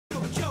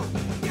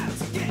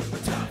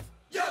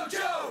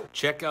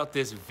Check out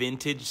this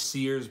vintage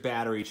Sears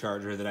battery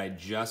charger that I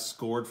just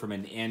scored from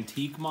an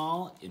antique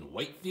mall in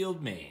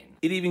Whitefield, Maine.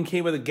 It even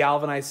came with a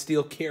galvanized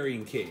steel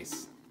carrying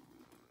case,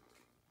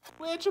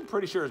 which I'm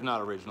pretty sure is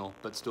not original,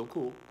 but still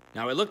cool.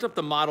 Now, I looked up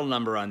the model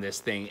number on this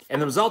thing,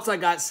 and the results I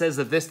got says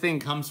that this thing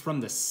comes from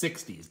the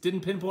 60s.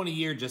 Didn't pinpoint a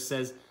year, just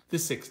says the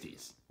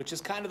 60s. Which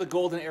is kind of the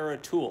golden era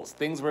of tools.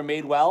 Things were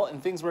made well,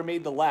 and things were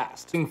made to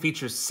last. This thing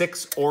features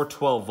 6 or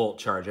 12 volt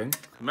charging.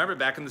 Remember,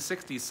 back in the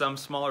 60s, some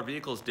smaller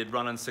vehicles did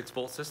run on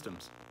 6-volt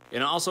systems.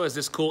 And it also has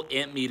this cool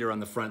amp meter on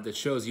the front that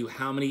shows you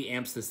how many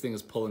amps this thing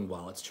is pulling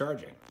while it's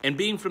charging. And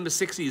being from the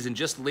 60s and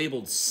just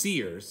labeled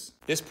Sears,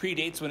 this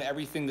predates when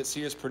everything that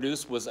Sears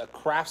produced was a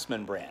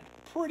Craftsman brand.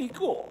 Pretty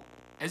cool.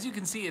 As you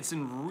can see, it's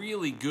in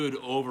really good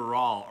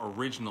overall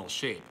original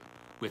shape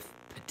with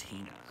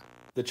patina.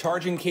 The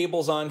charging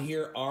cables on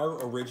here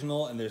are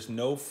original, and there's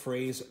no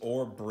frays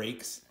or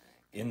breaks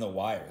in the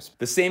wires.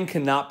 The same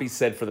cannot be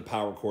said for the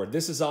power cord.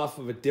 This is off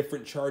of a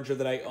different charger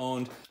that I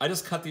owned. I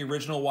just cut the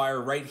original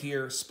wire right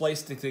here,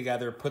 spliced it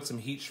together, put some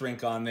heat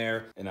shrink on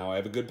there, and now I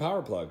have a good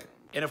power plug.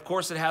 And of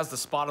course, it has the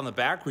spot on the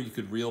back where you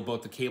could reel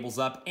both the cables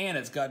up, and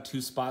it's got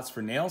 2 spots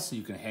for nails so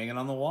you can hang it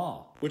on the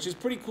wall. Which is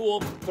pretty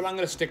cool, but I'm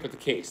gonna stick with the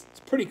case. It's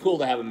pretty cool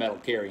to have a metal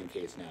carrying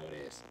case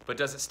nowadays. But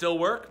does it still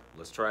work?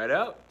 Let's try it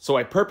out. So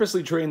I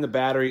purposely drained the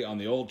battery on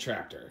the old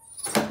tractor.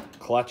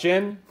 Clutch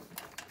in,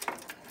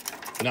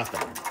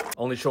 nothing.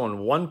 Only showing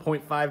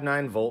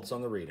 1.59 volts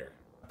on the reader.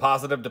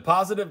 Positive to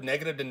positive,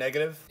 negative to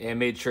negative, and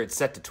made sure it's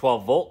set to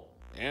 12 volt,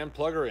 and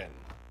plug her in.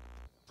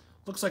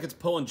 Looks like it's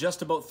pulling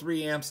just about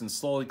 3 amps and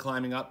slowly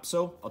climbing up,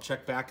 so I'll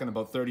check back in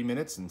about 30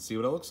 minutes and see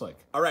what it looks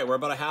like. All right, we're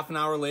about a half an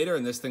hour later,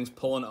 and this thing's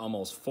pulling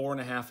almost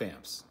 4.5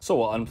 amps. So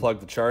we'll unplug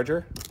the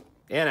charger,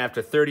 and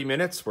after 30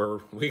 minutes,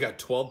 we got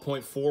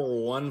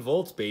 12.41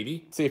 volts,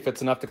 baby. See if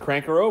it's enough to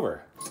crank her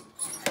over.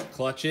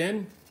 Clutch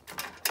in.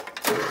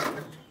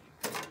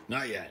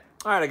 Not yet.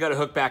 All right, I got it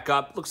hooked back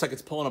up. Looks like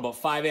it's pulling about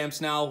 5 amps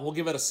now. We'll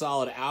give it a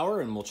solid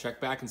hour and we'll check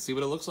back and see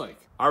what it looks like.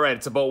 All right,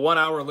 it's about 1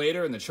 hour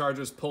later and the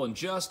charger's pulling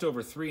just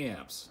over 3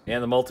 amps.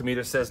 And the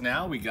multimeter says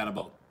now we got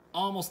about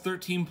almost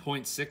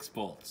 13.6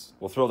 volts.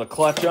 We'll throw the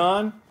clutch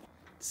on,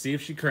 see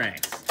if she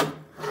cranks.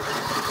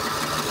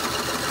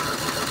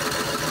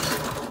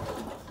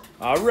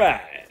 All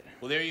right.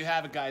 Well, there you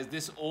have it, guys.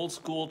 This old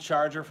school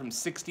charger from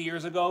 60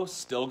 years ago,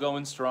 still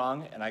going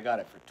strong, and I got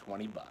it for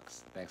 20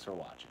 bucks. Thanks for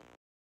watching.